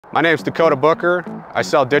My name is Dakota Booker. I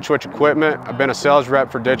sell ditch witch equipment. I've been a sales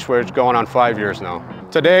rep for ditch witch going on 5 years now.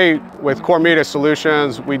 Today with Core Media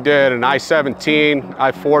Solutions, we did an I-17,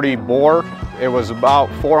 I-40 bore. It was about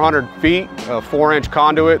 400 feet, a 4-inch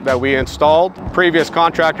conduit that we installed. Previous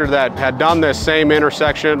contractor that had done this same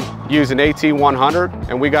intersection used an AT100,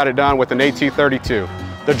 and we got it done with an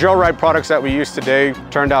AT32. The drill right products that we use today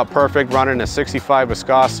turned out perfect, running a 65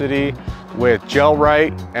 viscosity with gel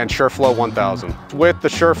right and SureFlow 1000. With the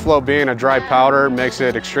SureFlow being a dry powder, makes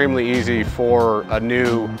it extremely easy for a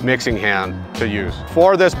new mixing hand to use.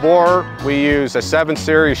 For this bore, we use a 7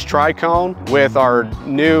 series tricone with our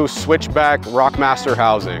new switchback Rockmaster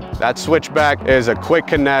housing. That switchback is a quick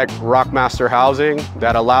connect Rockmaster housing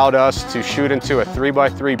that allowed us to shoot into a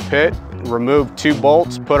 3x3 pit, remove 2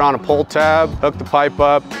 bolts, put on a pull tab, hook the pipe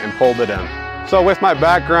up, and pulled it in. So with my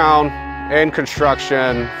background in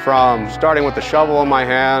construction, from starting with the shovel in my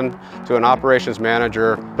hand to an operations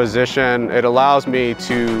manager position, it allows me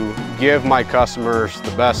to give my customers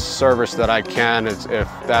the best service that I can. If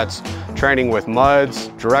that's training with muds,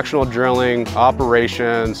 directional drilling,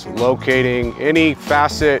 operations, locating, any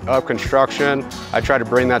facet of construction, I try to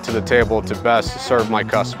bring that to the table to best serve my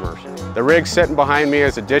customers. The rig sitting behind me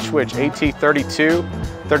is a ditch witch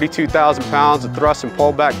AT32, 32,000 pounds of thrust and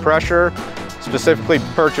pullback pressure, specifically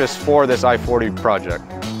purchased for this I-40 project.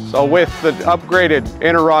 So with the upgraded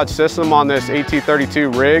inner rod system on this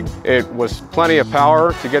AT32 rig, it was plenty of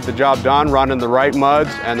power to get the job done, running the right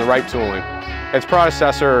muds and the right tooling. Its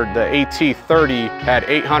predecessor, the AT30, had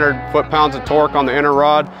 800 foot-pounds of torque on the inner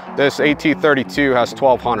rod. This AT32 has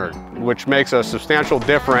 1,200, which makes a substantial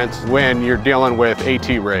difference when you're dealing with AT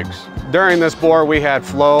rigs. During this bore, we had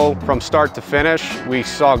flow from start to finish. We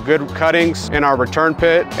saw good cuttings in our return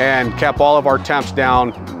pit and kept all of our temps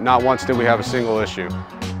down. Not once did we have a single issue.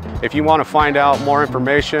 If you want to find out more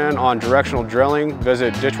information on directional drilling,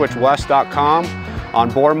 visit ditchwitchwest.com. On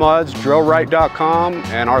bore muds, drillright.com,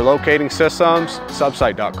 and our locating systems,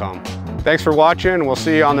 subsite.com. Thanks for watching, and we'll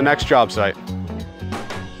see you on the next job site.